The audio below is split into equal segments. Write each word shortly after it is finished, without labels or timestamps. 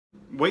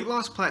Weight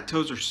loss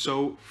plateaus are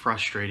so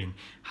frustrating.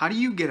 How do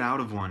you get out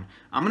of one?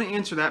 I'm going to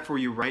answer that for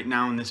you right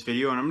now in this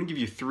video, and I'm going to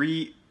give you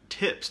 3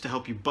 tips to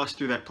help you bust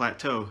through that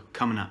plateau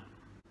coming up.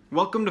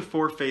 Welcome to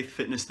For Faith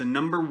Fitness, the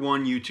 #1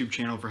 YouTube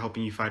channel for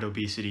helping you fight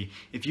obesity.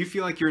 If you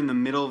feel like you're in the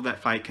middle of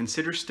that fight,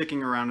 consider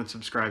sticking around and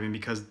subscribing,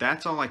 because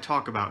that's all I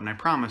talk about, and I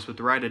promise with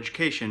the right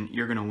education,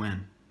 you're going to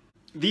win.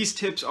 These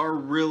tips are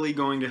really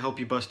going to help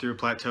you bust through a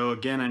plateau.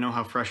 Again, I know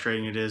how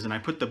frustrating it is, and I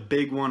put the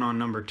big one on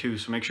 #2,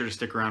 so make sure to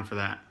stick around for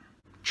that.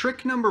 Trick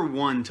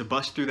 #1 to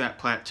bust through that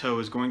plateau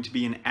is going to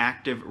be an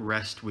active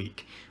rest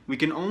week. We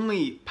can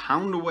only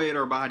pound away at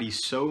our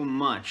bodies so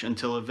much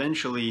until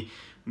eventually,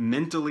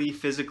 mentally,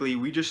 physically,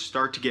 we just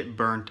start to get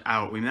burnt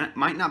out. We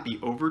might not be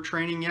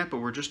overtraining yet, but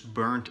we're just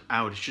burnt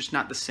out. It's just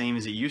not the same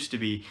as it used to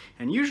be,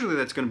 and usually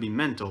that's going to be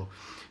mental.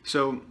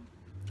 So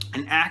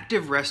an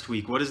active rest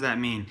week, what does that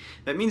mean?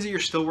 That means that you're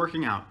still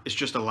working out. It's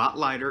just a lot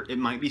lighter. It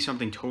might be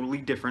something totally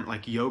different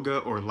like yoga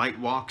or light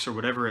walks or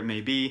whatever it may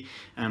be.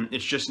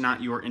 It's just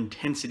not your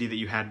intensity that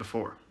you had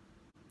before.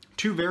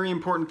 2 very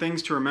important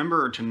things to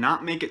remember are to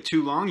not make it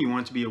too long. You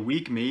want it to be a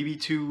week, maybe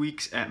 2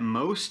 weeks at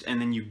most, and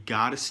then you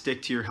gotta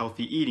stick to your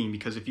healthy eating,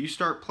 because if you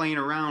start playing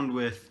around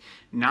with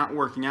not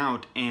working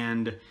out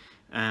and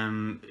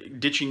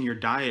ditching your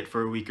diet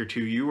for a week or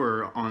 2, you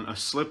are on a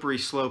slippery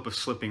slope of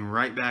slipping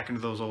right back into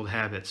those old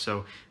habits.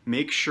 So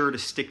make sure to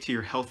stick to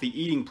your healthy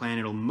eating plan.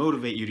 It'll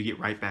motivate you to get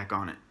right back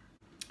on it.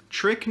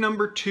 Trick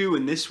 #2,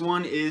 and this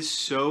one is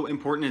so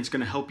important, it's going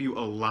to help you a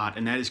lot,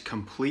 and that is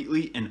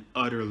completely and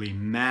utterly,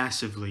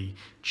 massively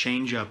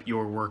change up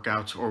your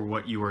workouts or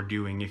what you are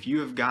doing. If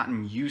you have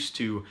gotten used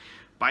to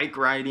bike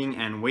riding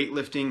and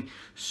weightlifting,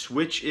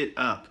 switch it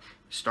up.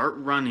 Start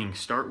running,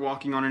 start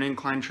walking on an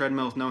incline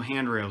treadmill with no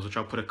handrails, which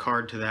I'll put a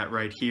card to that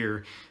right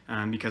here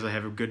because I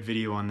have a good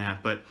video on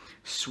that. But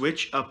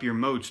switch up your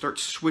mode, start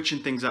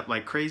switching things up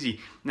like crazy.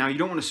 Now, you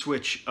don't want to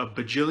switch a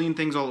bajillion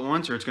things all at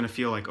once or it's going to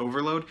feel like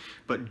overload,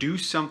 but do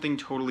something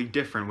totally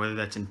different, whether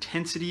that's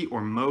intensity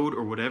or mode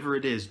or whatever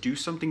it is. Do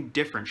something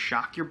different,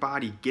 shock your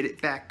body, get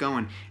it back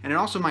going. And it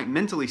also might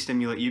mentally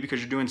stimulate you because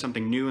you're doing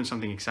something new and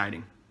something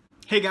exciting.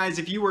 Hey guys,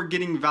 if you are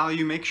getting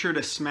value, make sure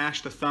to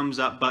smash the thumbs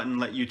up button,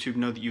 let YouTube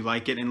know that you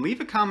like it, and leave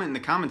a comment in the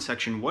comment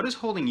section. What is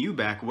holding you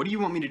back? What do you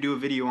want me to do a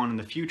video on in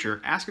the future?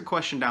 Ask a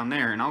question down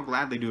there and I'll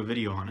gladly do a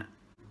video on it.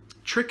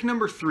 Trick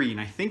 #3, and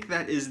I think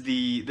that is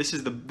this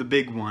is the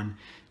big one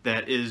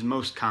that is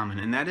most common,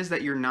 and that is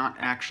that you're not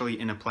actually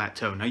in a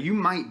plateau. Now you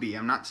might be,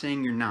 I'm not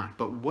saying you're not,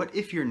 but what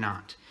if you're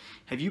not?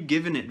 Have you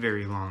given it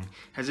very long?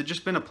 Has it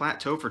just been a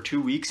plateau for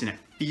 2 weeks and it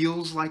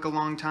feels like a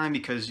long time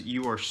because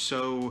you are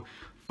so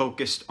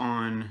focused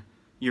on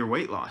your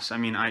weight loss? I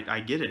mean,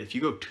 I get it. If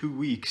you go 2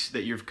 weeks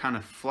that you're kind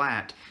of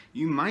flat,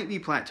 you might be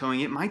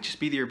plateauing. It might just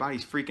be that your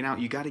body's freaking out.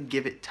 You got to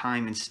give it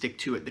time and stick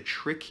to it. The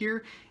trick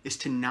here is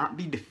to not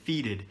be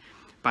defeated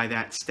by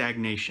that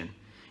stagnation.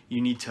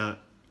 You need to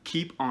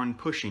keep on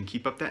pushing,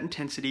 keep up that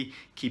intensity,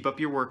 keep up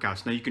your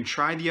workouts. Now you can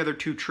try the other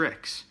 2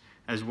 tricks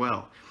as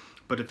well,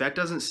 but if that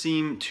doesn't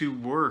seem to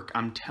work,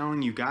 I'm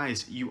telling you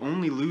guys, you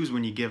only lose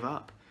when you give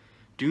up.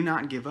 Do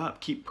not give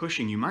up. Keep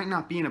pushing. You might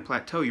not be in a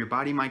plateau. Your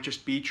body might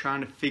just be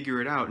trying to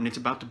figure it out, and it's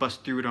about to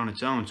bust through it on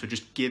its own. So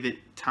just give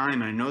it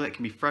time. And I know that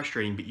can be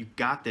frustrating, but you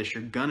got this.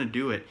 You're gonna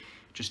do it.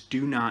 Just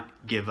do not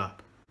give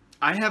up.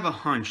 I have a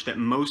hunch that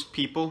most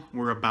people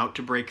were about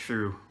to break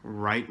through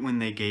right when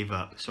they gave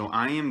up. So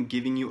I am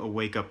giving you a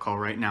wake-up call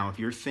right now. If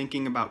you're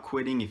thinking about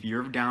quitting, if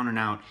you're down and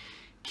out,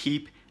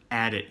 keep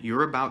at it.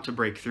 You're about to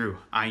break through.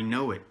 I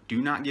know it.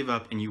 Do not give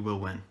up, and you will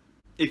win.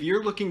 If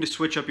you're looking to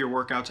switch up your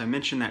workouts, I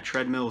mentioned that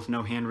treadmill with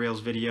no handrails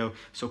video,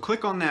 so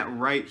click on that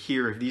right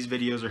here if these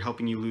videos are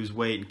helping you lose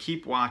weight, and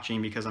keep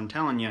watching, because I'm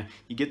telling you,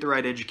 you get the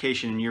right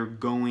education and you're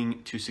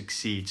going to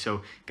succeed.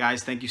 So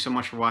guys, thank you so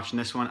much for watching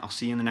this one. I'll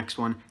see you in the next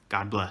one.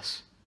 God bless.